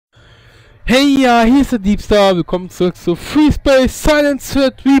Hey ja, hier ist der Diebstar. Willkommen zurück zu FreeSpace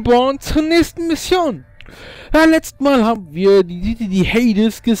Silence Reborn zur nächsten Mission. Ja, letztes Mal haben wir die GTD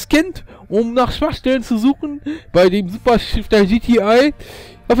Hades gescannt, um nach Schwachstellen zu suchen bei dem Superschiff der GTI.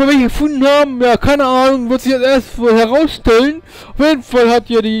 Ob wir welche gefunden haben, ja, keine Ahnung, wird sich jetzt erst herausstellen. Auf jeden Fall hat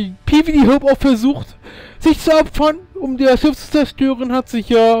ja die PVD Hope auch versucht, sich zu opfern, um das Schiff zu zerstören, hat sich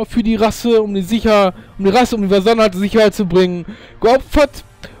ja für die Rasse, um die Versandheit Sicherheit zu bringen, geopfert.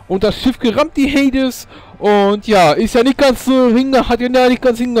 Und das Schiff gerammt, die Hades. Und ja, ist ja nicht ganz so hat ja nicht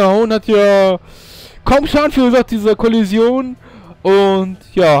ganz hingehauen, hat ja kaum Schaden verursacht, diese Kollision. Und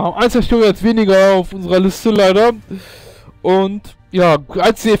ja, ein Zerstörer jetzt weniger auf unserer Liste leider. Und ja,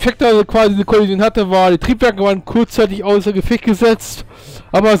 als die Effekte quasi die Kollision hatte, war die Triebwerke waren kurzzeitig außer Gefecht gesetzt.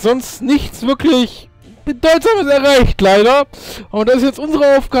 Aber sonst nichts wirklich Bedeutsames erreicht, leider. Und das ist jetzt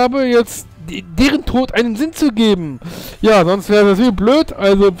unsere Aufgabe, jetzt deren Tod einen Sinn zu geben. Ja, sonst wäre das wie blöd.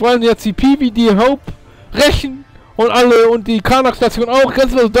 Also wollen jetzt die PVD Hope rächen und alle und die Karnak-Station auch,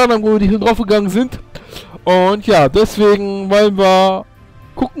 ganz was da haben, wo die drauf gegangen sind. Und ja, deswegen wollen wir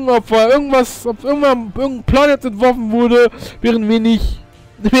gucken, ob irgendein Plan jetzt entworfen wurde, während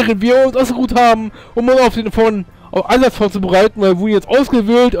wir uns ausgeruht haben, um uns auf den Einsatz vorzubereiten, weil wir wurden jetzt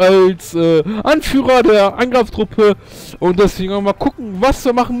ausgewählt als Anführer der Angriffstruppe und deswegen mal gucken, was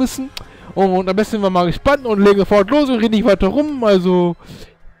wir machen müssen. Und am besten sind wir mal gespannt und legen sofort los und reden nicht weiter rum. Also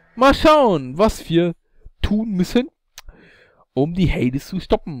mal schauen, was wir tun müssen, um die Hades zu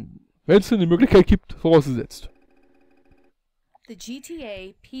stoppen. Wenn es eine Möglichkeit gibt, vorausgesetzt. The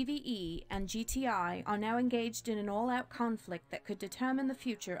GTA, PvE, and GTI are now engaged in an all-out conflict that could determine the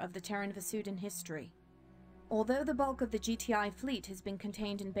future of the Terran Vasudan history. Although the bulk of the GTI fleet has been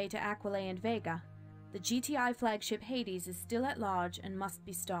contained in Beta Aquilae and Vega, the GTI flagship Hades is still at large and must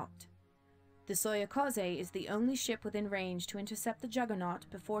be stopped. The Soyakaze is the only ship within range to intercept the Juggernaut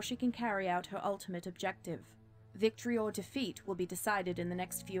before she can carry out her ultimate objective. Victory or defeat will be decided in the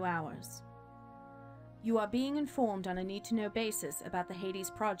next few hours. You are being informed on a need-to-know basis about the Hades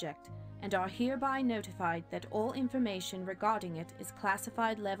project, and are hereby notified that all information regarding it is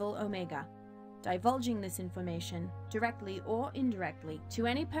classified level Omega. Divulging this information, directly or indirectly, to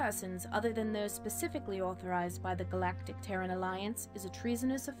any persons other than those specifically authorized by the Galactic Terran Alliance is a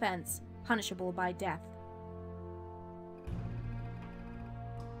treasonous offense, punishable by death.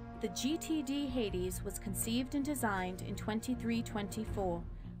 The GTD Hades was conceived and designed in 2324,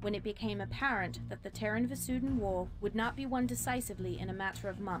 when it became apparent that the Terran Vasudan War would not be won decisively in a matter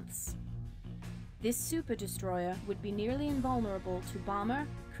of months. This super-destroyer would be nearly invulnerable to bomber,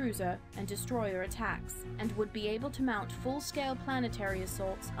 cruiser, and destroyer attacks, and would be able to mount full-scale planetary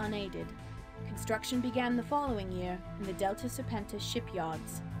assaults unaided. Construction began the following year in the Delta Serpentis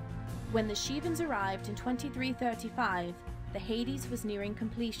shipyards. When the Shivans arrived in 2335, the Hades was nearing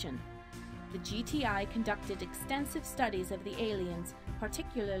completion. The GTI conducted extensive studies of the aliens,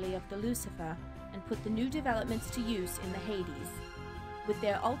 particularly of the Lucifer, and put the new developments to use in the Hades. With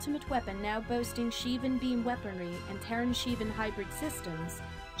their ultimate weapon now boasting Shivan beam weaponry and Terran-Shivan hybrid systems,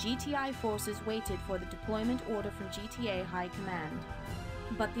 GTI forces waited for the deployment order from GTA High Command.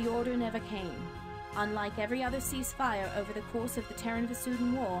 But the order never came. Unlike every other ceasefire over the course of the Terran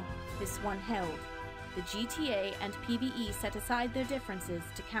Vasudan War, this one held. The GTA and PvE set aside their differences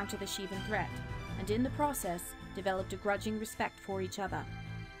to counter the Shivan threat, and in the process, developed a grudging respect for each other.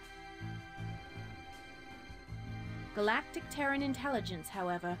 Galactic Terran intelligence,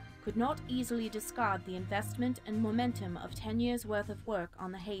 however, could not easily discard the investment and momentum of 10 years' worth of work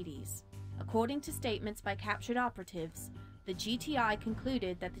on the Hades. According to statements by captured operatives, the GTI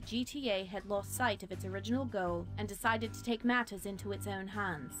concluded that the GTA had lost sight of its original goal and decided to take matters into its own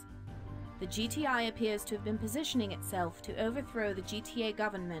hands. The GTI appears to have been positioning itself to overthrow the GTA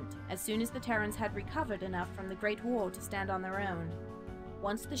government as soon as the Terrans had recovered enough from the Great War to stand on their own.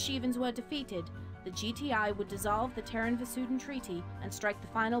 Once the Shivans were defeated, the GTI would dissolve the Terran Vasudan Treaty and strike the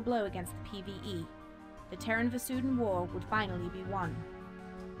final blow against the PvE. The Terran Vasudan War would finally be won.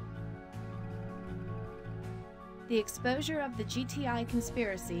 The exposure of the GTI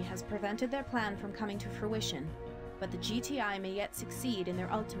conspiracy has prevented their plan from coming to fruition, but the GTI may yet succeed in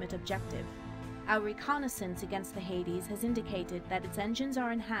their ultimate objective. Our reconnaissance against the Hades has indicated that its engines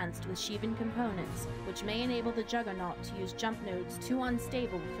are enhanced with Shivan components, which may enable the Juggernaut to use jump nodes too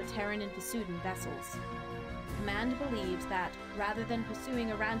unstable for Terran and Vasudan vessels. Command believes that, rather than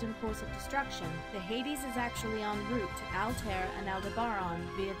pursuing a random course of destruction, the Hades is actually en route to Altair and Aldebaran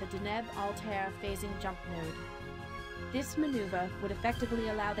via the Deneb-Altair phasing jump node. This maneuver would effectively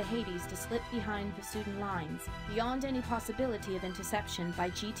allow the Hades to slip behind Vasudan lines, beyond any possibility of interception by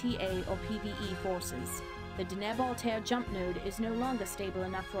GTA or PvE forces. The The Deneb Altair jump node is no longer stable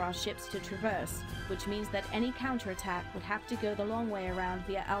enough for our ships to traverse, which means that any counterattack would have to go the long way around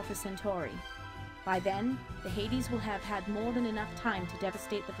via Alpha Centauri. By then, the Hades will have had more than enough time to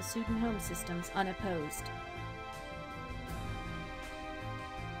devastate the Vasuden home systems unopposed.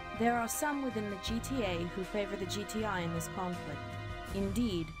 There are some within the GTA who favor the GTI in this conflict.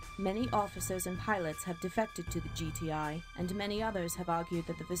 Indeed, many officers and pilots have defected to the GTI, and many others have argued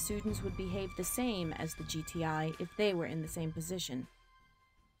that the Vasudens would behave the same as the GTI if they were in the same position.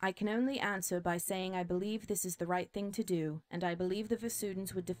 I can only answer by saying I believe this is the right thing to do, and I believe the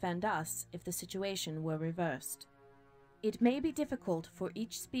Vasudens would defend us if the situation were reversed. It may be difficult for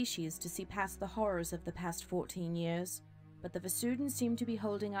each species to see past the horrors of the past 14 years, but the Vasudens seem to be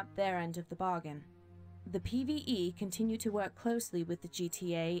holding up their end of the bargain. The PVE continue to work closely with the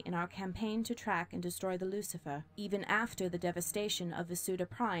GTA in our campaign to track and destroy the Lucifer, even after the devastation of Vasuda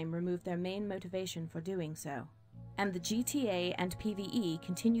Prime removed their main motivation for doing so. And the GTA and PVE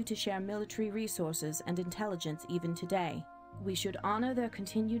continue to share military resources and intelligence even today. We should honor their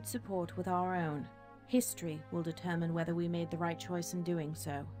continued support with our own. History will determine whether we made the right choice in doing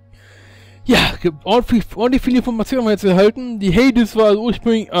so. Ja, ordentlich viele Informationen haben wir jetzt erhalten. Die Hades war also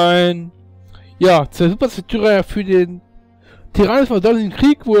ursprünglich ein, ja, Superzerstörer für den Tyrannus war dann im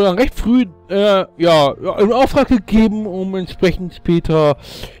Krieg, wurde dann recht früh, einen Auftrag gegeben, um entsprechend später,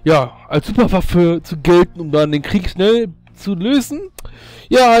 ja, als Superwaffe zu gelten, um dann den Krieg schnell zu lösen.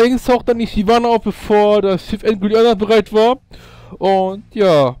 Ja, allerdings taucht dann nicht die Wanne auf, bevor das Schiff endgültig einsatzbereit war. Und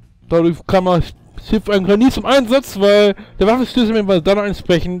ja, dadurch kam das Schiff eigentlich nie zum Einsatz, weil der Waffenschlüssel war dann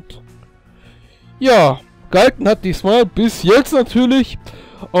entsprechend, ja, gehalten hat diesmal, bis jetzt natürlich.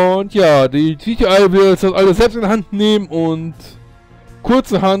 Und ja, die GTI will jetzt das alles selbst in Hand nehmen und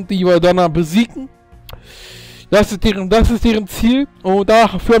kurzerhand die Valdana besiegen. Das ist deren Ziel. Und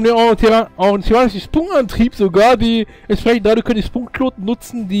dafür haben die auch einen tyrannischen Sprungantrieb sogar, die entsprechend dadurch können die Sprungkloten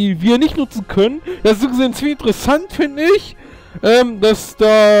nutzen, die wir nicht nutzen können. Das ist so gesehen ziemlich interessant, finde ich. Dass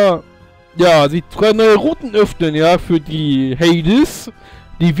da, ja, sie drei neue Routen öffnen, ja, für die Hades,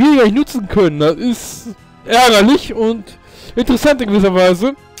 die wir ja nicht nutzen können. Das ist ärgerlich und interessant in gewisser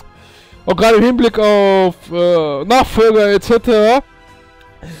Weise. Auch gerade im Hinblick auf Nachfolger etc.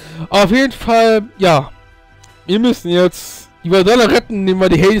 Auf jeden Fall, ja. Wir müssen jetzt die Valdana retten, indem wir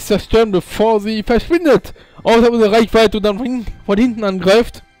die Hades zerstören, bevor sie verschwindet. Außerhalb unserer Reichweite und dann von hinten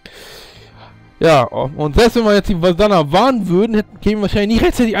angreift. Ja, und selbst wenn wir jetzt die Valdana warnen würden, kämen wir wahrscheinlich nicht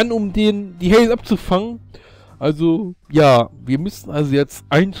rechtzeitig an, um die Hades abzufangen. Also, ja, wir müssen also jetzt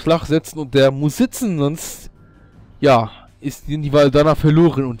einen Schlag setzen und der muss sitzen, sonst, ja, ist die Valdana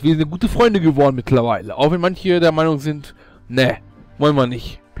verloren und wir sind gute Freunde geworden mittlerweile. Auch wenn manche der Meinung sind, ne, wollen wir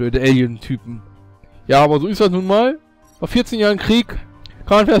nicht. Blöde Alien-Typen. Ja, aber so ist das nun mal. Nach 14 Jahren Krieg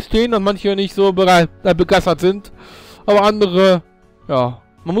kann man verstehen, dass manche nicht so begeistert sind. Aber andere, ja,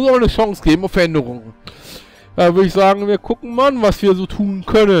 man muss auch eine Chance geben auf Veränderungen. Da würde ich sagen, wir gucken mal, was wir so tun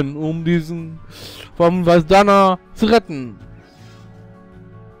können, um diesen vom Valdana zu retten.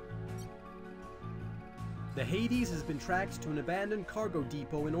 The Hades has been tracked to an abandoned cargo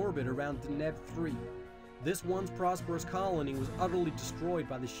depot in orbit around Deneb 3. This once prosperous colony was utterly destroyed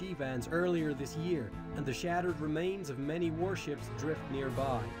by the Shivans earlier this year, and the shattered remains of many warships drift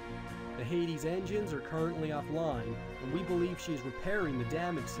nearby. The Hades engines are currently offline, and we believe she is repairing the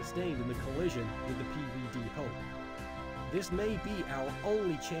damage sustained in the collision with the PVD Hope. This may be our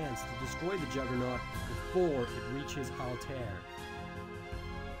only chance to destroy the Juggernaut before it reaches Altair.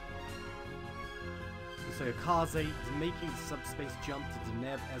 The Soyakaze is making the subspace jump to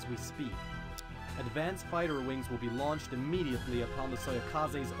Deneb as we speak. Advanced fighter wings will be launched immediately upon the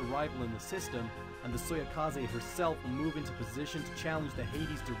Soyakaze's arrival in the system, and the Soyakaze herself will move into position to challenge the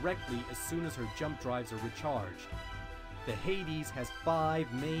Hades directly as soon as her jump drives are recharged. The Hades has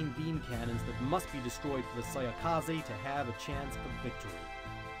 5 main beam cannons that must be destroyed for the Soyakaze to have a chance of victory.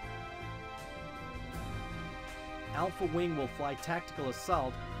 Alpha Wing will fly tactical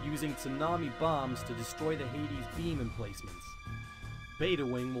assault using tsunami bombs to destroy the Hades beam emplacements. Beta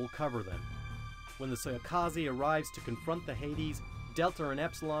Wing will cover them. When the Soyakaze arrives to confront the Hades, Delta and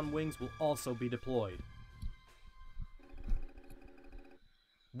Epsilon wings will also be deployed.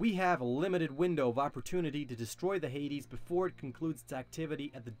 We have a limited window of opportunity to destroy the Hades before it concludes its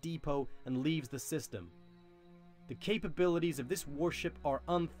activity at the depot and leaves the system. The capabilities of this warship are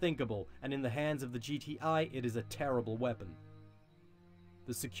unthinkable, and in the hands of the GTI it is a terrible weapon.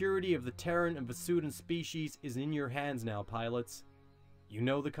 The security of the Terran and Vasuden species is in your hands now, pilots. You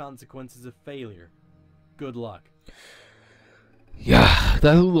know the consequences of failure. Good luck. Ja,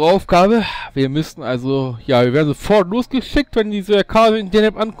 das ist unsere Aufgabe. Wir müssen also, ja, wir werden sofort losgeschickt, wenn diese Soyakaze in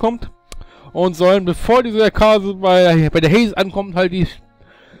Deneb ankommt. und sollen, bevor die Soyakaze bei der Hades ankommt, halt die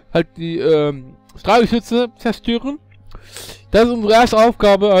Strahlgeschütze zerstören. Das ist unsere erste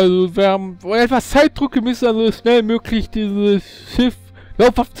Aufgabe, also wir haben etwas Zeitdruck, wir müssen also schnell möglich dieses Schiff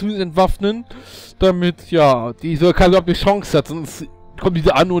Laufwaffen zumindest entwaffnen, damit, ja, die Soyakaze überhaupt eine Chance hat, sonst kommt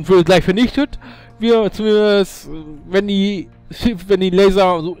diese an und wird gleich vernichtet. Wir zumindest, wenn die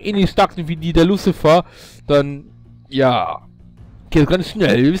Laser so ähnlich stark sind wie die der Lucifer, dann, ja, geht ganz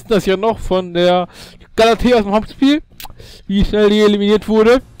schnell. Wir wissen das ja noch von der Galatea aus dem Hauptspiel, wie schnell die eliminiert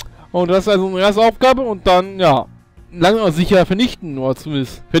wurde. Und das ist also unsere erste Aufgabe und dann, ja, langsam aber sicher vernichten, oder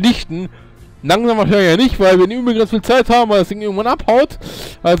zumindest vernichten. Langsam wahrscheinlich ja nicht, weil wir nicht unbedingt ganz viel Zeit haben, weil das Ding irgendwann abhaut.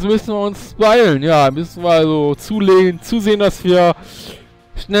 Also müssen wir uns beeilen. Ja, müssen wir also zusehen, dass wir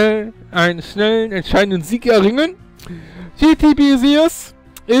einen schnellen, entscheidenden Sieg erringen. GTD Hades,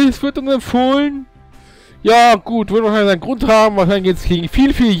 es wird uns empfohlen. Ja, gut, wird wahrscheinlich seinen Grund haben. Wahrscheinlich geht es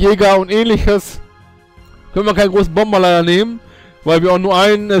gegen viel Jäger und ähnliches. Können wir keinen großen Bomber leider nehmen, weil wir auch nur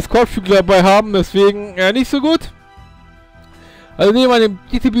einen Escortflügel dabei haben. Deswegen, ja, nicht so gut. Also nehmen wir den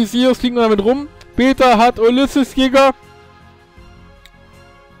GTD Hades, fliegen wir damit rum. Beta hat Ulysses Jäger.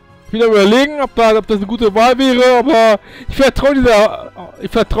 Wieder überlegen, ob das eine gute Wahl wäre, aber ich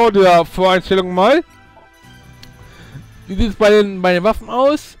vertraue dieser Voreinstellung mal. Wie sieht es bei den Waffen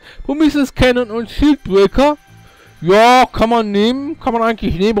aus? Prometheus Cannon und Shieldbreaker. Ja, kann man nehmen,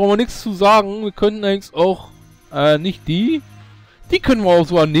 eigentlich nehmen, brauchen wir nichts zu sagen. Wir können eigentlich auch, nicht die. Die können wir auch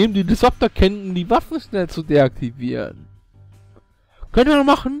so annehmen, die Disruptor kennen, um die Waffen schnell zu deaktivieren. Können wir noch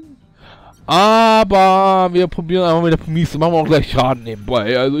machen. Aber wir probieren einfach mit der Prometheus, machen wir auch gleich Schaden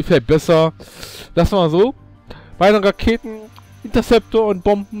nebenbei. Also ist vielleicht besser. Lassen wir so. Weitere Raketen, Interceptor und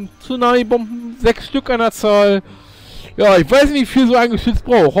Bomben, Tsunami-Bomben, 6 Stück an der Zahl. Ja, ich weiß nicht, wie viel so ein Geschütz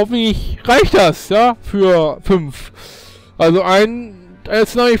braucht. Hoffentlich reicht das, ja, für 5. Also ein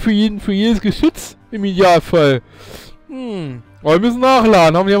Tsunami für jedes Geschütz im Idealfall. Aber wir müssen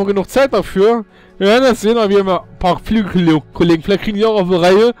nachladen, haben wir genug Zeit dafür. Wir werden das sehen, aber wir haben ja ein paar Flügelkollegen, vielleicht kriegen die auch auf die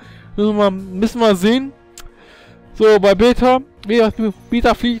Reihe. Müssen wir sehen. So, bei Beta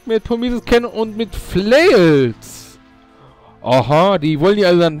fliegt mit Prometheus Cannon und mit Flails. Aha, die wollen die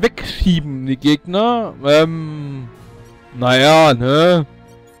also dann wegschieben, die Gegner. Naja, ne?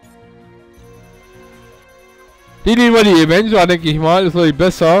 Die nehmen wir die Avenger, denke ich mal, ist natürlich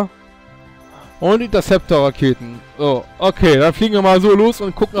besser. Und Interceptor-Raketen. So, okay, dann fliegen wir mal so los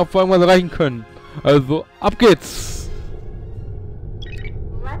und gucken, ob wir irgendwas erreichen können. Also, ab geht's!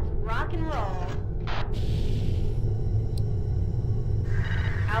 Let's rock and roll.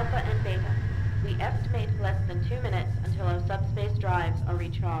 Alpha and Beta. We estimate less than 2 minutes until our subspace drives are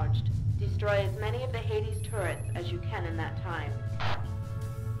recharged. Destroy as many of the Hades turrets as you can in that time.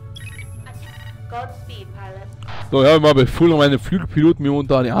 Godspeed, Pilot. So, ja, mal befohlen, meine Flugpiloten mir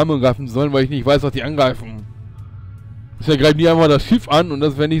unter die Arme greifen sollen, weil ich nicht weiß, was die angreifen. Deswegen greifen die einfach das Schiff an und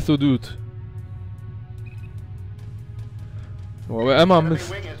das wäre nicht so gut. So, aber einmal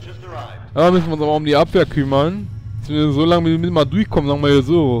müssen wir uns aber um die Abwehr kümmern. So lange, bis wir mal durchkommen, sagen wir hier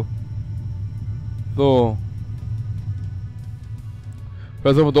so. So.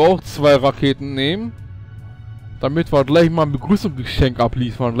 Vielleicht sollen wir doch auch 2 Raketen nehmen. Damit wir gleich mal ein Begrüßungsgeschenk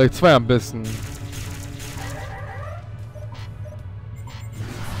abliefern. Gleich 2 am besten.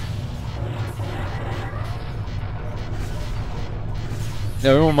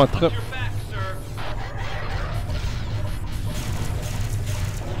 Ja, wenn wir mal treffen.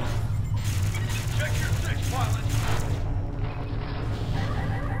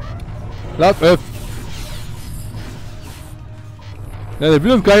 Lass F. Ja, der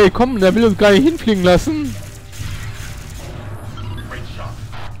will uns gar nicht kommen, der will uns gar nicht hinfliegen lassen.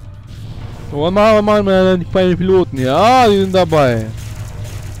 So, machen wir mal die beiden Piloten. Ja, die sind dabei.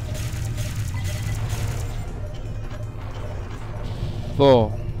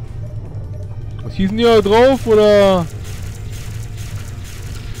 So. Was schießen die da drauf, oder?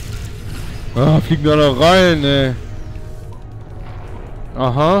 Ah, fliegen da noch rein, ey.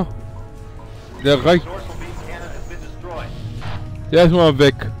 Aha. Der reicht. Der ist mal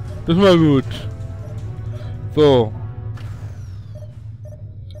weg. Das ist mal gut. So.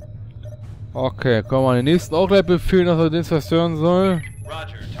 Okay, können wir den nächsten auch gleich befehlen, dass er den zerstören soll.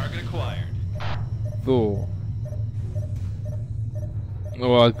 So.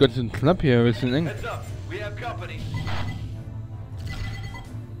 Aber ganz schön knapp hier, ein bisschen eng.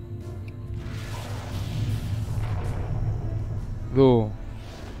 So.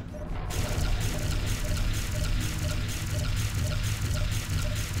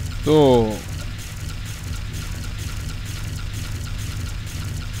 So.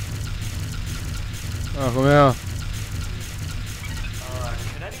 Ah, komm her.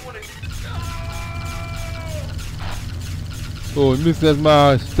 So, wir müssen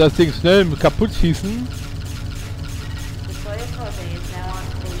erstmal das Ding schnell kaputt schießen. The Soyakaze is now on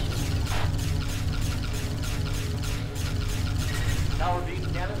station. Tower beam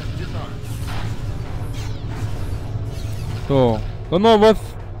cannon is disarmed. So, dann noch was.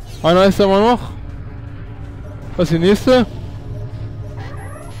 Einer ist aber noch. Was ist die nächste?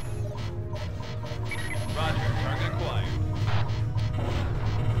 Roger, target acquired.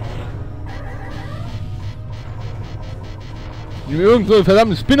 Die irgend so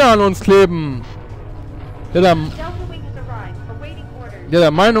verdammte Spinner an uns kleben. Der Delta Wing has arrived, awaiting orders.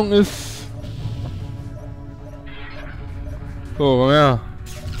 der Meinung ist. So, komm her.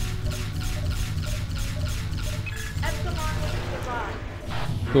 Epsilon Wing has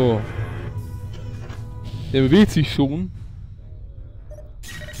arrived. So. Der bewegt sich schon.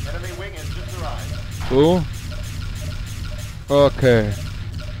 Enemy wing has just arrived. So. Okay.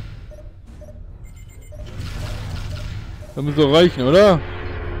 Das muss doch reichen, oder?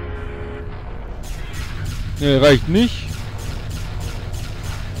 Ne, reicht nicht.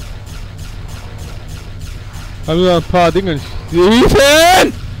 Haben wir ein paar Dinge.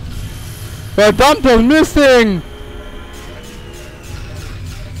 Schießen! Verdammt, das Mistding!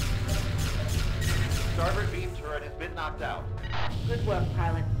 Starboard beam turret has been knocked out. Good work,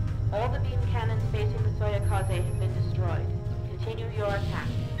 pilot. All the beam cannons facing the Soyakaze have been destroyed. Continue your attack.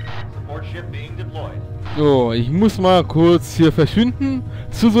 Support ship being deployed. So, ich muss mal kurz hier verschwinden.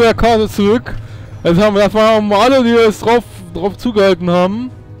 Zu Soyakaze zurück. Das waren mal alle, die es drauf zugehalten haben.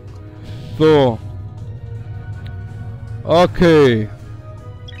 So. Okay.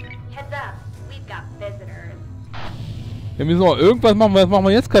 Heads up, we've got visitors. Wir müssen auch irgendwas machen. Was machen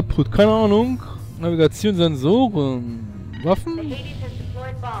wir jetzt kaputt? Keine Ahnung. Navigation, Sensoren. The Waffen? Hades has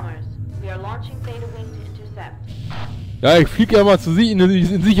deployed bombers. We are launching Theta Wing to intercept. Ja, ich fliege ja mal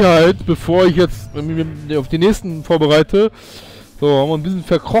in Sicherheit, bevor ich jetzt auf die nächsten vorbereite. So, haben wir ein bisschen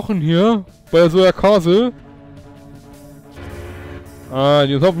verkrochen hier bei der Soyakaze. Ah,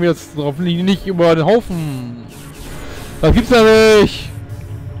 jetzt hoffen wir jetzt hoffentlich nicht über den Haufen. Das gibt's ja nicht.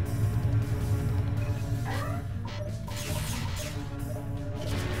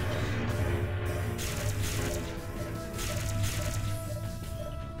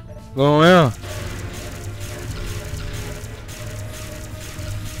 So, ja.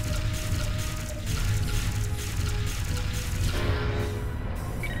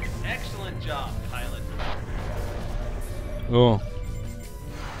 Excellent job, pilot. So.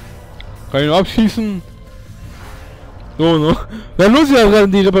 Kann ich noch abschießen? So, noch. Dann muss ja gerade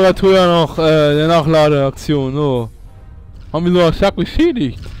die Reparatur ja noch, der Nachladeaktion, so. Haben wir so stark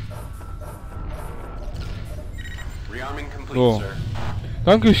beschädigt. Rearming complete, So. sir.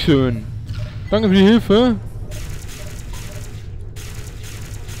 Dankeschön. Danke für die Hilfe.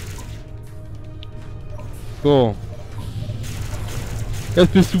 So.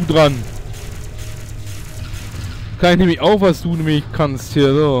 Jetzt bist du dran. Kann ich nämlich auch, was du nämlich kannst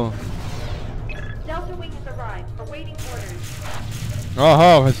hier, so. Delta Wing has arrived, awaiting orders.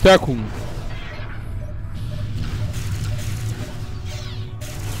 Aha, Verstärkung.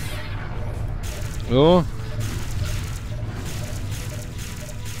 So.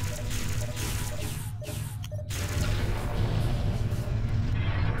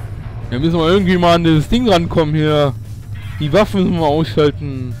 Ja, müssen wir irgendwie mal an dieses Ding rankommen hier. Die Waffen müssen wir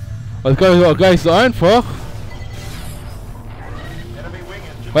ausschalten. Das ist auch gar nicht so einfach. Enemy wing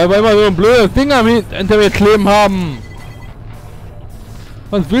has just Weil wir immer so ein blödes Ding hinter mir kleben haben.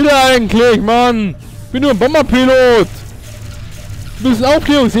 Was will der eigentlich, Mann? Ich bin nur ein Bomberpilot. Du bist ein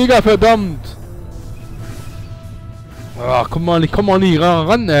Aufklärungsjäger, verdammt. Ach, komm mal, ich komm mal nicht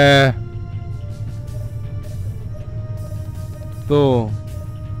ran, So.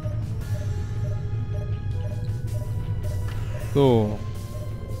 So.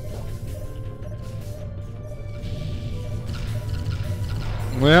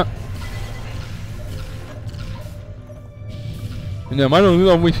 Naja. In der Meinung sind,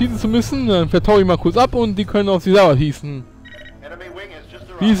 auf mich schießen zu müssen, dann vertaue ich mal kurz ab und die können auf sie selber schießen. enemy wing has just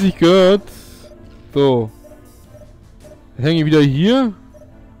Wie es arrived. sich gehört. So. Dann hänge ich wieder hier.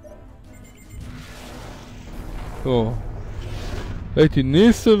 So. Vielleicht die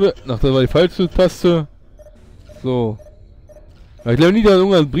nächste. Ach, das war die falsche Taste. So. Ja, ich glaube nicht, dass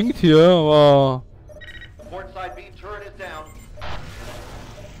irgendwas bringt hier, aber. Port side beam turret is down.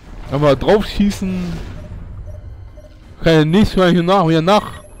 Aber drauf schießen. Kann ja nicht wieder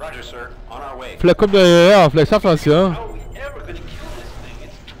nach. Roger, sir. On our way. Vielleicht kommt er hierher, vielleicht schafft er es ja. How are we ever gonna kill this thing?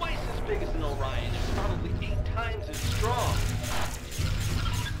 It's twice as big as an Orion and probably 8 times as strong.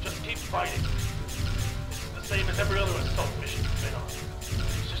 Just keep fighting. This is the same as every other assault mission we've been on.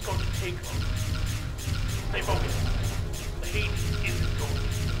 It's just going to take long. Stay focused. The Hades isn't going.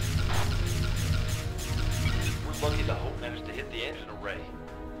 We're lucky the Hope managed to hit the engine array.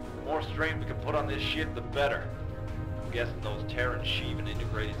 The more strain we can put on this ship, the better. I'm guessing those Terran Sheevan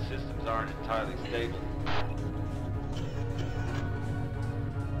integrated systems aren't entirely stable.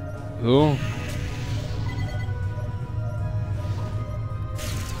 So.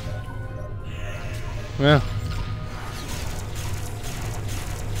 Ja.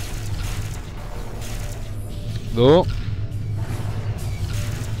 So.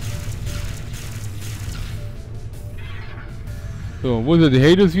 So, wo ist er? Die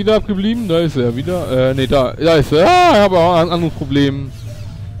Hades wieder abgeblieben? Da ist er wieder. Ne, da ist er. Ah, ich habe auch ein anderes Problem.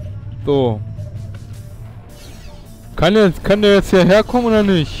 So. Kann der jetzt hierher kommen oder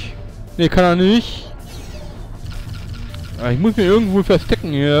nicht? Ne, kann er nicht. Ah, ich muss mich irgendwo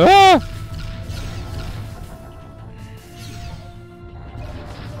verstecken hier. Ah!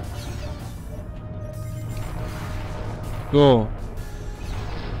 So.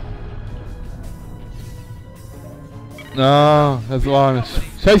 Na, das war eine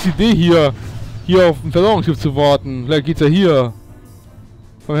scheiß Idee hier. Hier auf dem Versorgungsschiff zu warten. Vielleicht geht's ja hier.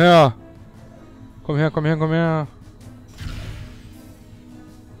 Komm her. Komm her, komm her, komm her.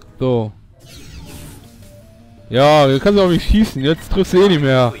 So. Ja, du kannst auch nicht schießen. Jetzt triffst du eh nicht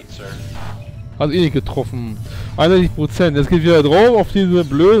mehr. Hast eh nicht getroffen. 61%. Jetzt geht wieder drauf auf diese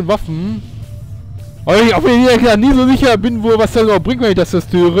blöden Waffen. Aber ich ja nie so sicher bin, was das überhaupt bringt, wenn ich das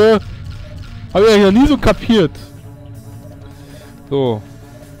zerstöre. Habe ich ja nie so kapiert. So.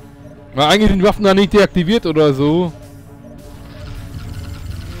 Weil eigentlich sind die Waffen da nicht deaktiviert oder so.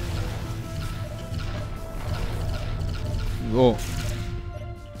 So.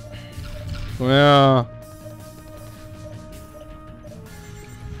 So, ja.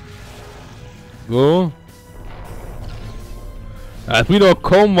 So. Ja, es bringt doch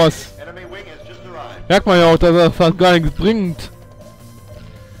kaum was. Merkt man ja auch, dass das fast gar nichts bringt.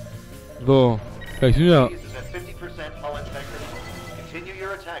 So. Gleich wieder.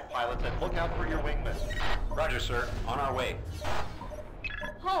 Roger, sir. On our way.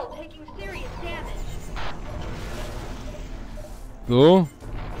 Hull taking serious damage. So.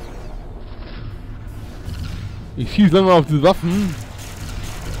 Ich schieße dann mal auf die Waffen.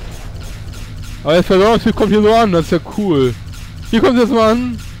 Aber das Versorgungsschiff kommt hier so an, das ist ja cool. Hier kommt es jetzt mal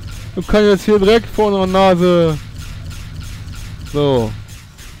an. Und kann jetzt hier direkt vor unserer Nase. So.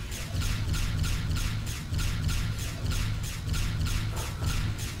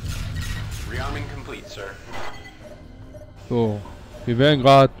 Rearming complete, sir. So. Wir werden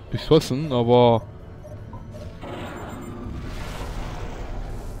gerade beschossen, aber.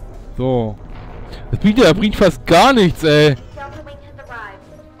 So. Das bringt fast gar nichts, ey.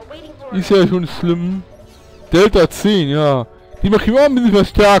 Ist ja schon schlimm. Delta 10, ja. Die machen auch ein bisschen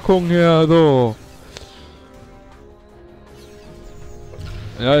Verstärkung her, so.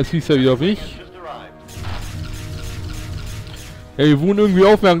 Ja, jetzt hieß er wieder auf mich. Ja, wir wohnen irgendwie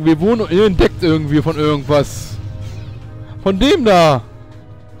aufmerksam. Wir wohnen entdeckt irgendwie von irgendwas. Von dem da.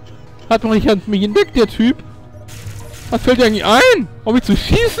 Hat noch nicht mich entdeckt, der Typ. Was fällt dir eigentlich ein? Auf mich zu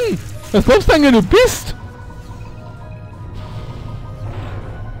schießen? Was glaubst du denn, du bist?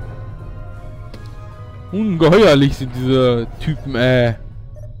 Ungeheuerlich sind diese Typen,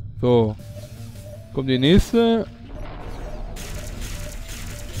 So. Kommt die nächste.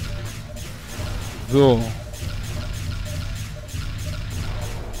 So.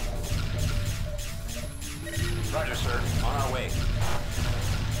 Roger, sir. On our way.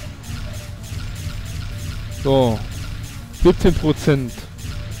 So. 17%.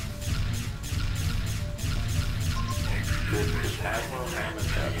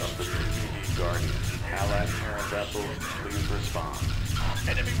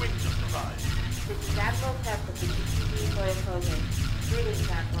 Enemy wing just arrived. This is Admiral Tess of the GTD Soyakaze. Greetings,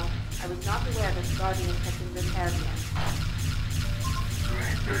 Admiral. I was not aware that the Guardians had been repaired yet.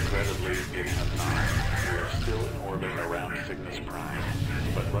 Regrettably, it has not. We are still in orbit around Cygnus Prime.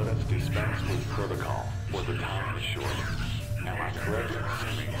 But let us dispense with protocol, for the time is short. Am I correct in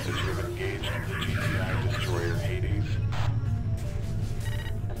assuming that you have engaged the GTI destroyer Hades?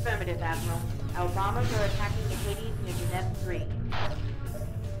 Affirmative, Admiral. Our bombers are attacking the Hades near Deneb 3.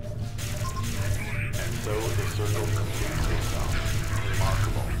 And so the circle completes itself.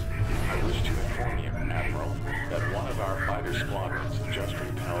 Remarkable. I wish to inform you, Admiral, that one of our fighter squadrons just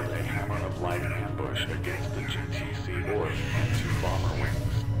repelled a hammer of light ambush against the GTC Orb and 2 bomber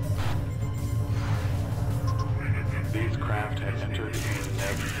wings. These craft had entered the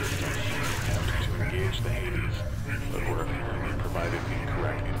Neb system in an attempt to engage the Hades, but were apparently provided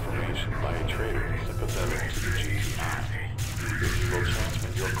incorrect information by a traitor sympathetic to the GTI. If you will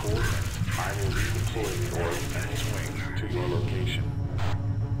transmit your coordinates, I will redeploy the orb and its wings to your location.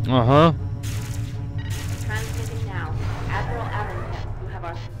 Aha. Transmitting now. Admiral Tess, you have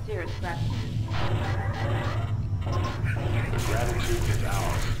our sincerest gratitude. The gratitude is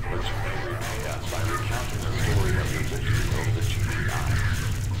ours, but you may repay us by recounting the story of your victory over the GTD.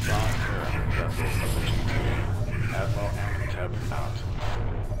 Vessel of the GTD. Admiral Tess out.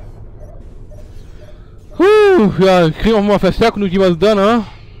 Ja, kriegen wir mal Verstärkung durch die was da, ne?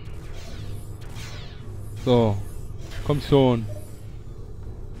 So. Kommt schon.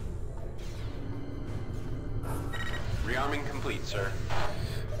 Rearming complete, sir.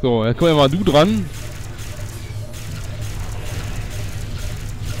 So, jetzt kommen wir mal du dran.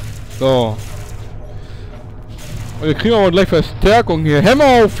 So. Und wir kriegen aber gleich Verstärkung hier.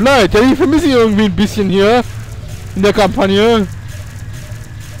 Hammer of Light. Ja, die vermisse ich irgendwie ein bisschen hier. In der Kampagne.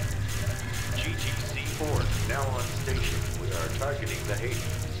 GTC-4 now on station. We are targeting the Hades.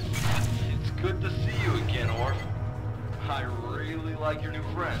 It's good to see you again, Orf. I really like your new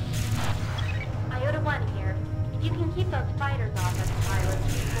friends. Iota 1 here. If you can keep those fighters off us, pilots,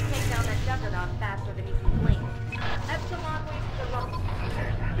 we'll take down that juggernaut faster than you can blink. Epsilon waits to run.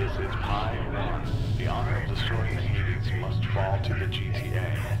 This is Pi 1. The honor of destroying the Hades must fall to the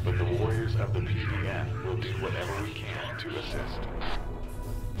GTA, but the warriors of the PVD will do whatever we can to assist.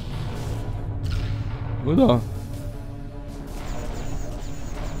 Oder?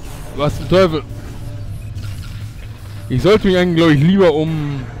 Was zum Teufel? Ich sollte mich eigentlich, glaube ich, lieber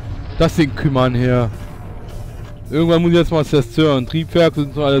um das Ding kümmern hier. Irgendwann muss ich jetzt mal zerstören. Triebwerke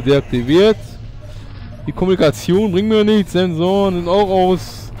sind noch alle deaktiviert. Die Kommunikation bringt mir nichts. Sensoren sind auch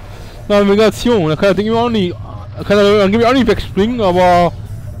aus Navigation. Da kann das Ding immer auch nicht. Da kann er angeblich auch nicht wegspringen, aber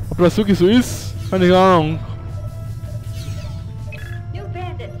ob das wirklich so ist, keine Ahnung. New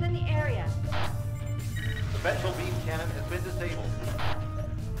bandits in the area. The ventral beam cannon has been disabled.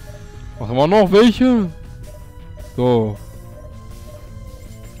 Was haben wir noch? Welche? So.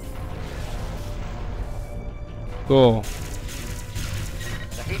 So.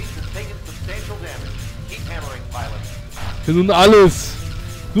 The Hades has taken substantial damage. Keep hammering, pilots. Wir suchen alles.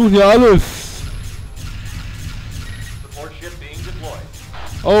 Suchen hier alles. Support ship being deployed.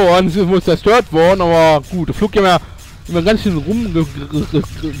 Oh, eines ist wohl zerstört worden, aber gut. Der flog ja immer ganz schön rumgerannt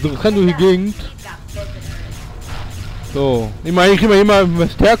durch die Gegend. So. Immerhin kriegen wir hier mal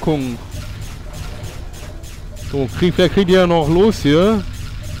Verstärkung. So, vielleicht kriegt ihr ja noch los hier.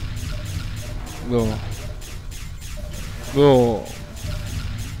 So. So.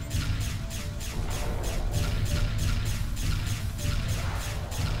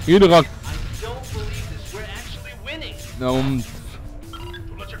 Jede Rak. I don't believe this. We're actually winning. Na und.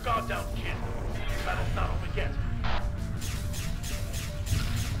 Don't let your guard down, kid. This battle's not over yet.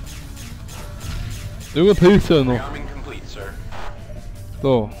 Junge Pilze noch. Rearming complete, sir.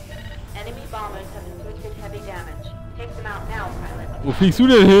 So. Enemy bombers have inflicted heavy damage. Take them out now, pilot. Wo fliegst du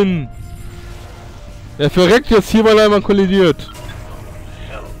denn hin? Der verreckt jetzt hier, weil er einmal kollidiert.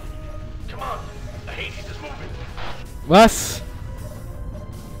 Hell. Come on. The Hades is moving. Was?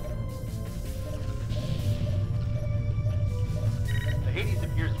 The Hades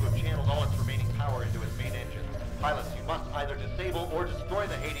appears to have channeled all its remaining power into its main engine. Pilots, you must either disable or destroy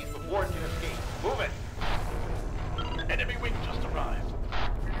the Hades before it can escape. Move it! Enemy wing just arrived.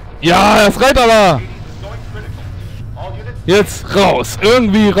 Ja, das reicht aber. Hades is going critical. All units... Jetzt raus.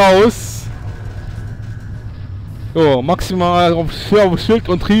 Irgendwie raus. So, maximal auf Schild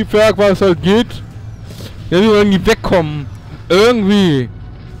und Triebwerk, was halt geht. Ja, wir irgendwie wegkommen. Irgendwie.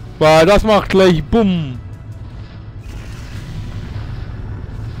 Weil das macht gleich Bumm.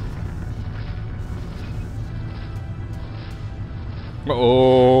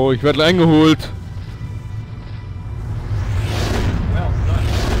 Oh, ich werde eingeholt. Well done.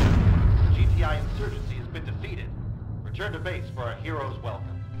 GTI insurgency has been defeated. Return to base for a hero's welcome.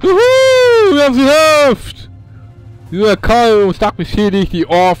 Juhu, wir haben sie geschafft. Dieser Karl stark beschädigt, die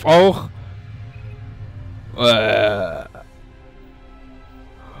Orf auch. Ui,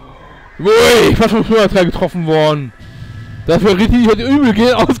 ich war schon früher getroffen worden. Das wäre richtig hätte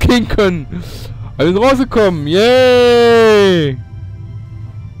übel ausgehen können. Aber wir sind rausgekommen. Yay!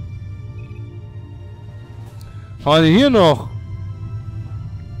 Was hier noch?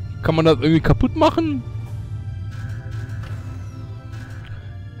 Kann man das irgendwie kaputt machen?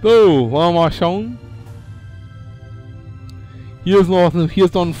 So, wollen wir mal schauen. Hier ist noch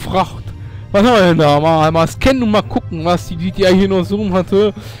ein Fracht. Was haben wir denn da? Mal scannen und mal gucken, was die GTI hier noch so rum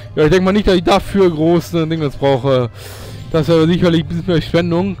hatte. Ja, ich denke mal nicht, dass ich dafür große Dinge brauche. Das wäre sicherlich ein bisschen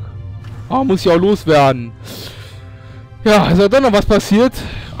Verschwendung. Aber muss ja auch loswerden. Ja, ist ja doch noch was passiert.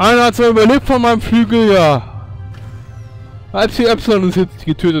 Einer hat zwar überlebt von meinem Flügel, ja. Epsilon ist jetzt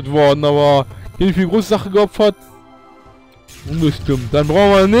getötet worden, aber hier viel große Sache geopfert. Unbestimmt. Dann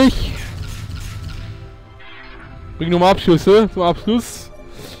brauchen wir nicht. Bring nochmal Abschüsse zum Abschluss.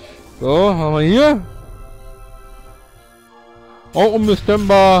 So, haben wir hier. Auch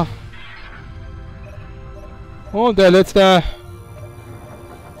unbestimmbar. Und der letzte.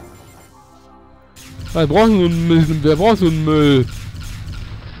 Wir brauchen so einen Müll. Wer braucht so einen Müll?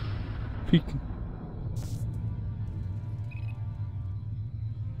 Ficken.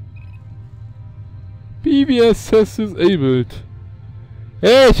 PVS Test disabled.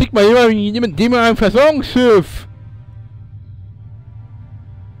 Hey, schick mal jemand ein Versorgungsschiff.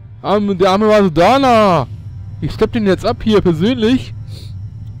 Der Arme war so da. Ich schlepp den jetzt ab hier persönlich.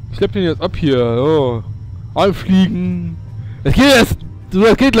 Ich schlepp den jetzt ab hier. Oh. Anfliegen. Das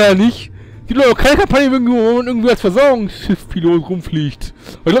geht leider nicht. Es gibt auch keine Kampagne, wo man irgendwie als Versorgungsschiff-Pilot rumfliegt.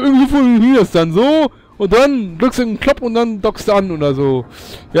 Aber ich glaube, irgendwie so funktioniert das dann so. Und dann drückst du einen Knopf und dann dockst du an oder so.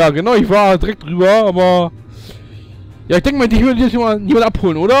 Ja, genau, ich war direkt drüber, aber... Ja, ich denke mal, dich würde jetzt jemand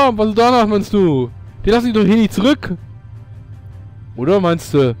abholen, oder? Was ist danach, meinst du? Den lassen die doch hier nicht zurück. Oder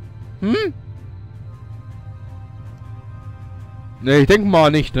meinst du? Hm? Ne, ich denke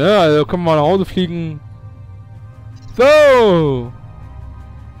mal nicht, ne? Also können wir mal nach Hause fliegen. So!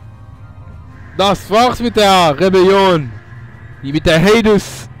 Das war's mit der Rebellion. Mit der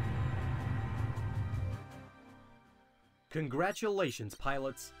Hades. Congratulations,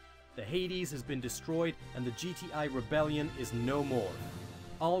 pilots. The Hades has been destroyed and the GTI rebellion is no more.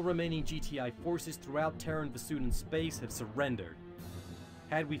 All remaining GTI forces throughout Terran Vasudan space have surrendered.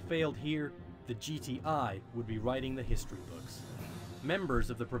 Had we failed here, the GTI would be writing the history books. Members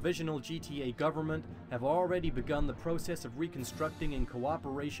of the provisional GTA government have already begun the process of reconstructing in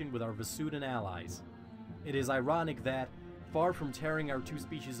cooperation with our Vasudan allies. It is ironic that, far from tearing our two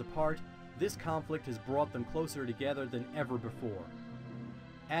species apart, this conflict has brought them closer together than ever before.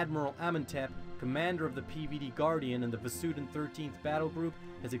 Admiral Tess, commander of the PVD Guardian and the Vasudan 13th Battle Group,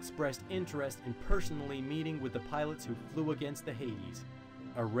 has expressed interest in personally meeting with the pilots who flew against the Hades,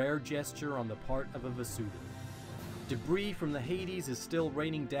 a rare gesture on the part of a Vasudan. Debris from the Hades is still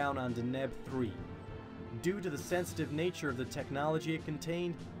raining down on Deneb 3. Due to the sensitive nature of the technology it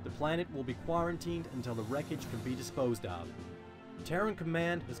contained, the planet will be quarantined until the wreckage can be disposed of. Terran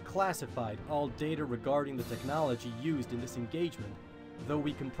Command has classified all data regarding the technology used in this engagement, though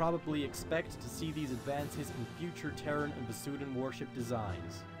we can probably expect to see these advances in future Terran and Vasudan warship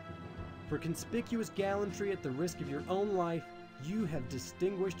designs. For conspicuous gallantry at the risk of your own life, you have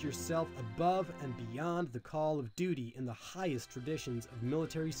distinguished yourself above and beyond the call of duty in the highest traditions of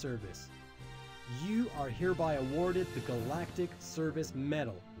military service. You are hereby awarded the Galactic Service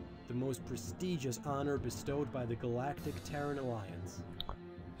Medal, the most prestigious honor bestowed by the Galactic Terran Alliance.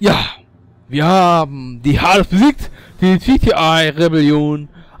 Ja, wir haben die Hades besiegt, die GTI-Rebellion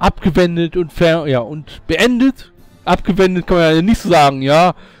abgewendet und beendet. Abgewendet kann man ja nicht so sagen,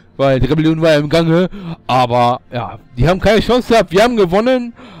 ja, weil die Rebellion war ja im Gange, aber ja, die haben keine Chance gehabt, wir haben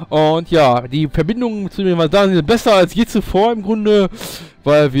gewonnen und ja, die Verbindungen zu den Valdanen sind besser als je zuvor im Grunde,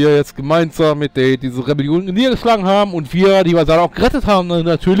 weil wir jetzt gemeinsam mit diese Rebellion niedergeschlagen haben und wir die Valdanen auch gerettet haben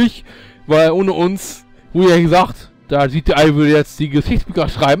natürlich, weil ohne uns, wie ja gesagt, da GTI würde jetzt die Geschichtsbücher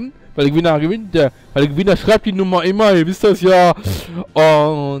schreiben, weil der Gewinner gewinnt, weil der Gewinner schreibt die Nummer immer, ihr wisst das ja.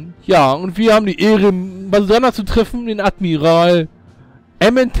 Und ja, und wir haben die Ehre, Valdaner zu treffen, den Admiral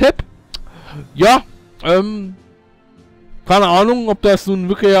Tess. Ja, keine Ahnung, ob das nun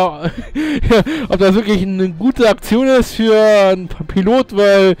wirklich, ob das wirklich eine gute Aktion ist für einen Pilot,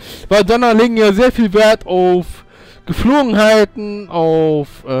 weil Valdaner legen ja sehr viel Wert auf Geflogenheiten, auf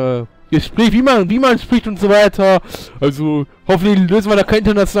Gespräch, wie man spricht und so weiter. Also hoffentlich lösen wir da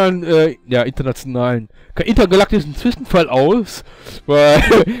keinen keinen intergalaktischen Zwischenfall aus, weil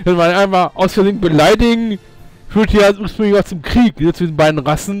wenn man einmal aus Versehen beleidigen, führt ja ursprünglich was zum Krieg zwischen beiden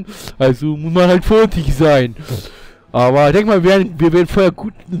Rassen, also muss man halt vorsichtig sein. Aber ich denke mal, wir werden vorher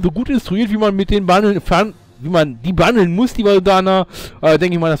so gut instruiert, wie man mit den wie man die behandeln muss, die Valdaner.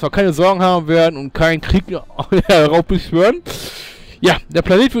 Denke ich mal, dass wir keine Sorgen haben werden und keinen Krieg darauf beschwören. Ja, der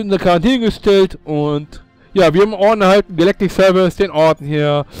Planet wird in der Quarantäne gestellt und ja, wir haben einen Orden erhalten, Galactic Service, den Orden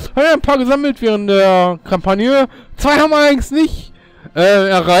hier. Haben wir ein paar gesammelt während der Kampagne. 2 haben wir eigentlich nicht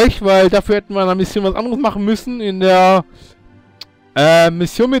erreicht, weil dafür hätten wir ein bisschen was anderes machen müssen in der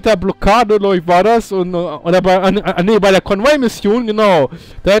Mission mit der Blockade, glaube ich, war das. Oder bei der Konvoi-Mission, genau.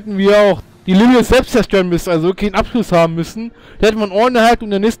 Da hätten wir auch die Linie selbst zerstören müssen, also wirklich einen Abschluss haben müssen. Da hätten wir einen Orden erhalten und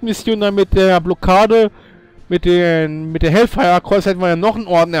in der nächsten Mission dann mit der Blockade, mit der Hellfire Cross hätten wir ja noch einen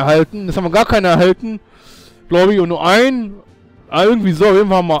Orden erhalten. Das haben wir gar keinen erhalten, glaube ich, und nur einen. Irgendwie so, auf jeden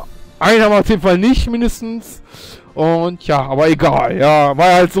Fall mal einen haben wir auf jeden Fall nicht, mindestens. Und ja, aber egal, ja,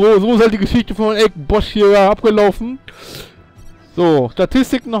 war halt so ist halt die Geschichte von Aken Bosch hier abgelaufen. So,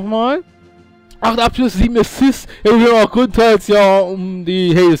 Statistik nochmal. 8 Abschlüsse, 7 Assists. Ja, wir haben auch größtenteils ja um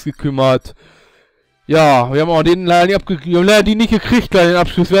die Hades gekümmert. Ja, wir haben auch den leider nicht gekriegt, den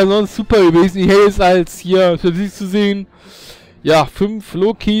Abschluss. Wäre sonst super gewesen, die Hades als hier für sich zu sehen. Ja, 5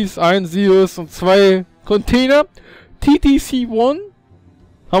 Lokis, 1 Zeus und 2 Container. TTC1.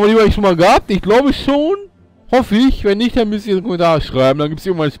 Haben wir die eigentlich schon mal gehabt? Ich glaube schon. Hoffe ich. Wenn nicht, dann müsst ihr in den Kommentar schreiben. Dann gibt es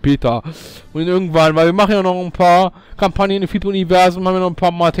irgendwann später. Und irgendwann, weil wir machen ja noch ein paar Kampagnen im FreeSpace-Universum, haben wir noch ein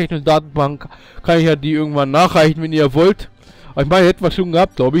paar Mal technische Datenbank. Kann ich ja die irgendwann nachreichen, wenn ihr wollt. Aber ich meine, hätten wir schon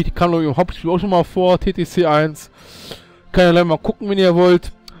gehabt, glaube ich. Die kam, glaube ich, im Hauptspiel auch schon mal vor. TTC1. Kann ja gleich mal gucken, wenn ihr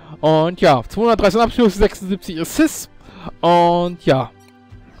wollt. Und ja, 213 Abschlüsse, 76 Assists. Und ja.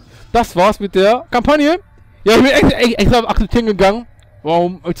 Das war's mit der Kampagne. Ja, ich bin extra auf Akzeptieren gegangen.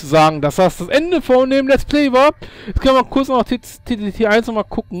 Warum euch zu sagen, dass das das Ende von dem Let's Play war. Jetzt können wir kurz noch TTT1 nochmal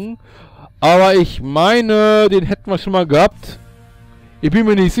gucken. Aber ich meine, den hätten wir schon mal gehabt. Ich bin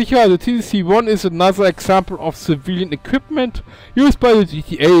mir nicht sicher. Also TTC1 is another example of civilian equipment used by the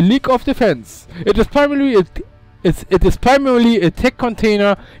GTA League of Defense. It is primarily a tech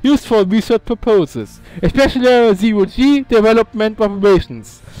container used for research purposes, especially zero-G development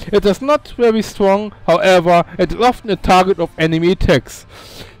operations. It is not very strong, however, it is often a target of enemy attacks.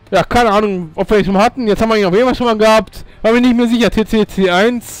 Ja, keine Ahnung, ob wir ihn schon mal hatten. Jetzt haben wir ihn auf jeden Fall schon mal gehabt. War mir nicht mehr sicher.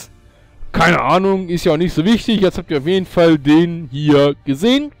 TTC1. Keine Ahnung, ist ja auch nicht so wichtig. Jetzt habt ihr auf jeden Fall den hier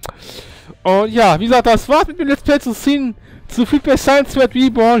gesehen. Und ja, wie gesagt, das war's mit dem Let's Play zu sehen. Zu FreeSpace Science Thread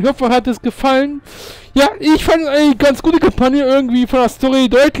Reborn. Ich hoffe, euch hat es gefallen. Ja, ich fand eine ganz gute Kampagne irgendwie von der Story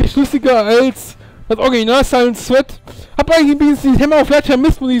deutlich lustiger als das Original Science Thread. Hab eigentlich ein bisschen die Hammer of Light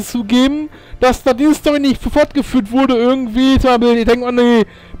vermisst, muss ich zugeben, dass da diese Story nicht fortgeführt wurde irgendwie. Zum Beispiel, ich denke an die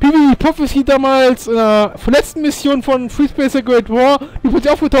PVD Prophecy damals in der letzten Mission von FreeSpace The Great War, die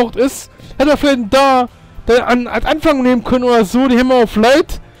plötzlich aufgetaucht ist. Hätte man vielleicht da als Anfang nehmen können oder so, die Hammer of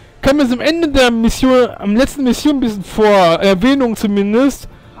Light. Kam mir am Ende der Mission, am letzten Mission ein bisschen vor, Erwähnung zumindest.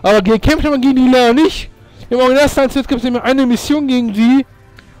 Aber gekämpft haben wir gegen die leider nicht. Im Original Science Thread gibt es immer eine Mission gegen die.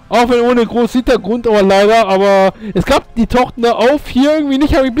 Auch wenn ohne großen Hintergrund, aber leider. Aber es gab, die tauchten da auf. Hier irgendwie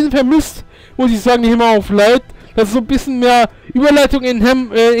nicht, habe ich ein bisschen vermisst. Muss ich sagen, die Hammer of Light. Das ist so ein bisschen mehr Überleitung in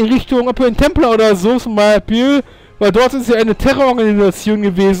Richtung in Templar oder so zum Beispiel. Weil dort ist ja eine Terrororganisation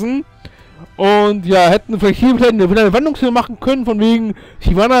gewesen. Und ja, hätten vielleicht hier eine Wandlungshöhe machen können, von wegen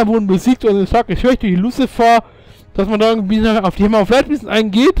Shivana wurden besiegt und stark geschwächt durch Lucifer, dass man da irgendwie auf die Hammer of Light ein bisschen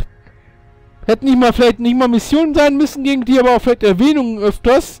eingeht. Hätten vielleicht nicht mal Missionen sein müssen gegen die, aber auch vielleicht Erwähnungen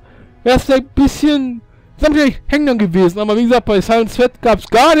öfters. Wäre es vielleicht ein bisschen vielleicht hängen gewesen. Aber wie gesagt, bei Silent Thread gab es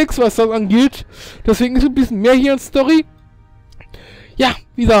gar nichts, was das angeht. Deswegen ist ein bisschen mehr hier in Story. Ja,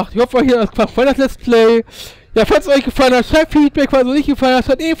 wie gesagt, ich hoffe, euch hat gefallen, das Let's Play. Ja, falls es euch gefallen hat, schreibt Feedback, falls es nicht gefallen hat,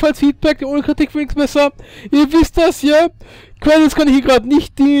 schreibt ebenfalls Feedback, ohne Kritik wenigstens besser. Ihr wisst das, ja. Credits kann ich hier gerade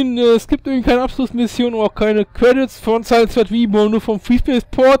nicht dienen, es gibt irgendwie keine Abschlussmission oder auch keine Credits von Silent Thread Reborn, nur vom FreeSpace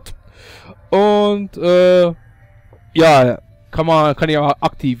Port. Und, ja, kann ich auch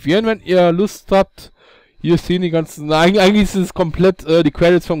aktivieren, wenn ihr Lust habt. Hier stehen die ganzen, eigentlich ist es komplett, die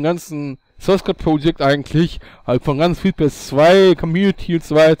Credits vom ganzen Source Code Project eigentlich, halt von ganz FreeSpace 2, Community und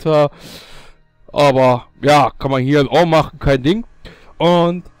so weiter. Aber, ja, kann man hier auch machen, kein Ding.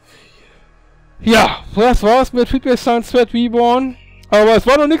 Und, ja, das war's mit FreeSpace Science Thread Reborn. Aber es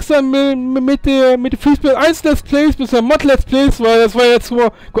war noch nichts dann mit den FreeSpace 1 Let's Plays bis der Mod Let's Plays, weil das war jetzt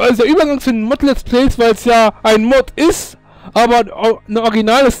nur also der Übergang zu den Mod Let's Plays, weil es ja ein Mod ist, aber eine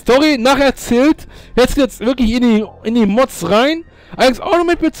originale Story nacherzählt. Jetzt geht's wirklich in die Mods rein. Eigentlich auch noch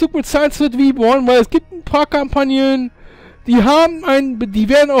mit Bezug mit Science Thread Reborn, weil es gibt ein paar Kampagnen, die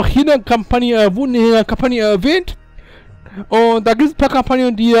werden auch hier in der Kampagne erwähnt. Und da gibt es ein paar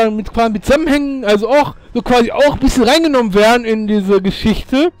Kampagnen, die ja quasi mit zusammenhängen, also auch so quasi auch ein bisschen reingenommen werden in diese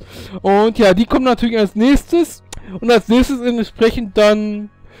Geschichte. Und ja, die kommen natürlich als nächstes. Und als nächstes entsprechend dann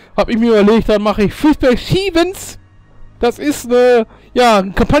habe ich mir überlegt, dann mache ich FreeSpace Shivans. Das ist eine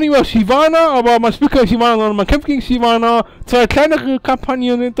Kampagne über Shivana, aber man spielt kein Shivana, sondern man kämpft gegen Shivana. 2 kleinere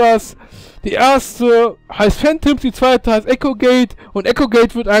Kampagnen sind das. Die erste heißt Phantoms, die zweite heißt Echo Gate. Und Echo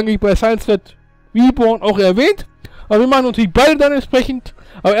Gate wird eigentlich bei Science Thread Reborn auch erwähnt. Aber wir machen natürlich beide dann entsprechend.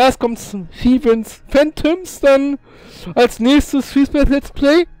 Aber erst kommt Shivans Phantoms, dann als nächstes FreeSpace Let's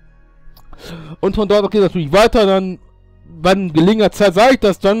Play. Und von dort geht es natürlich weiter. Dann, wann gelegener Zeit sage ich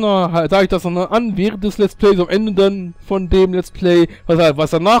das dann an, während des Let's Plays, am Ende dann von dem Let's Play,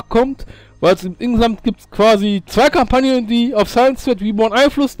 was danach kommt. Weil es insgesamt gibt es quasi 2 Kampagnen, die auf Science Thread Reborn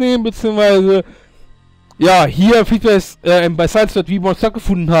Einfluss nehmen, beziehungsweise ja, hier FreeSpace bei Science wird Reborn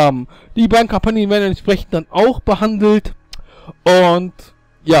stattgefunden haben. Die beiden Kampagnen werden entsprechend dann auch behandelt. Und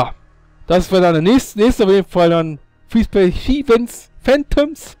ja, das wäre dann der nächste auf jeden Fall dann FreeSpace Events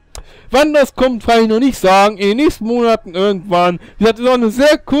Phantoms. Wann das kommt, kann ich noch nicht sagen. In den nächsten Monaten irgendwann. Wie gesagt, ist auch eine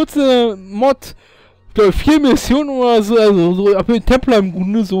sehr kurze Mod. Ich glaube 4 Missionen oder so. Also so ab dem Templar im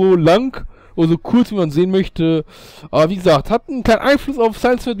Grunde so lang. Oder so kurz, wie man sehen möchte. Aber wie gesagt, hat einen kleinen Einfluss auf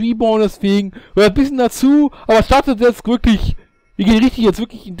Science Fiction Reborn, deswegen hört ein bisschen dazu. Aber startet jetzt wirklich. Wir gehen richtig jetzt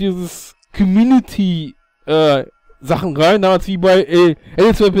wirklich in dieses Community Sachen rein, damals wie bei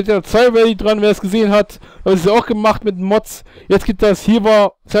Ereignisse 2 wäre ich dran, wer es gesehen hat, das ist ja auch gemacht mit Mods. Jetzt geht das, hier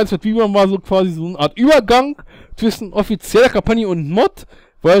war Science Fiction Reborn war so quasi so eine Art Übergang zwischen offizieller Kampagne und Mod,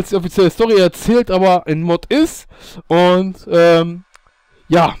 weil es die offizielle Story erzählt, aber ein Mod ist. Und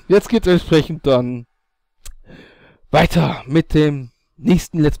ja, jetzt geht es entsprechend dann weiter mit dem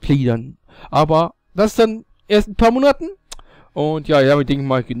nächsten Let's Play dann. Aber das ist dann erst in ein paar Monaten. Und ja, ich denke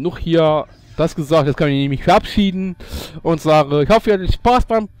mal genug hier das gesagt, jetzt kann ich mich verabschieden und sage, ich hoffe, ihr hattet Spaß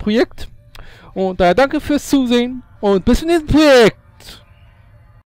beim Projekt und daher danke fürs Zusehen und bis zum nächsten Projekt.